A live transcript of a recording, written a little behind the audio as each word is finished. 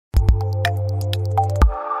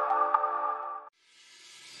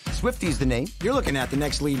Swifty's the name. You're looking at the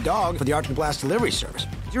next lead dog for the Arctic Blast delivery service.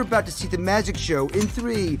 You're about to see the magic show in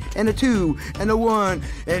 3, and a 2, and a 1,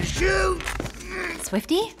 and shoot!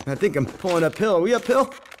 Swifty? I think I'm pulling uphill. Are we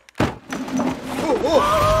uphill?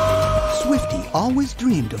 Swifty always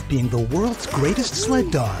dreamed of being the world's greatest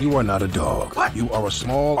sled dog. You are not a dog. What? You are a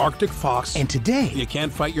small Arctic fox. And today, You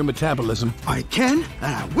can't fight your metabolism. I can,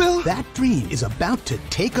 and I will. that dream is about to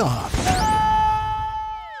take off.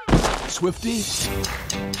 Swifty?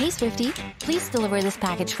 Hey, Swifty. Please deliver this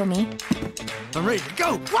package for me. I'm ready to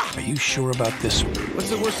go. Are you sure about this? What's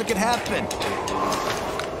the worst that could happen?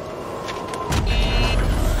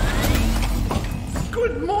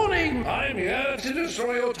 Good morning! I'm here to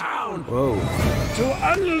destroy your town. Whoa.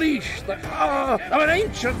 To unleash the power of an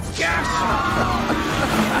ancient gas.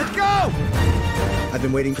 Let's go! I've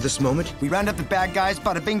been waiting for this moment. We round up the bad guys,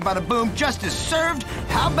 bada bing, bada boom, justice served.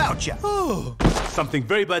 How about ya? Something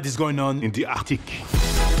very bad is going on in the Arctic.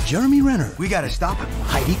 Jeremy Renner, We gotta stop him.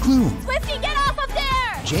 Heidi Klum, Swifty, get off up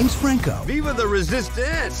there! James Franco, Viva the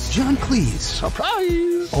resistance! John Cleese,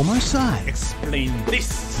 Surprise! Omar Sy, Explain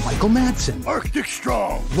this. Michael Madsen, Arctic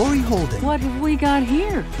strong. Laurie Holden, What have we got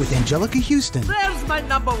here? with Anjelica Huston There's my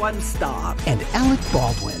 #1 star. and Alec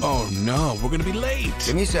Baldwin. Oh no, we're gonna be late.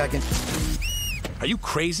 Give me a second. Are you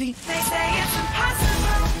crazy? They say it's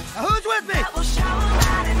impossible. Now, who's with me? I will show 'em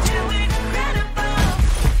how to do it incredible.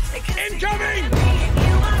 Because Incoming!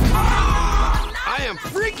 I am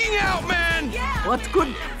freaking out, man! What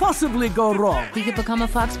could possibly go wrong? We could become a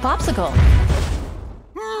fox popsicle.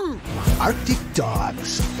 Arctic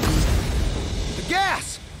dogs. The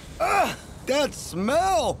gas! Ugh! That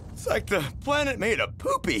smell! It's like the planet made of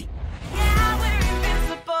poopy.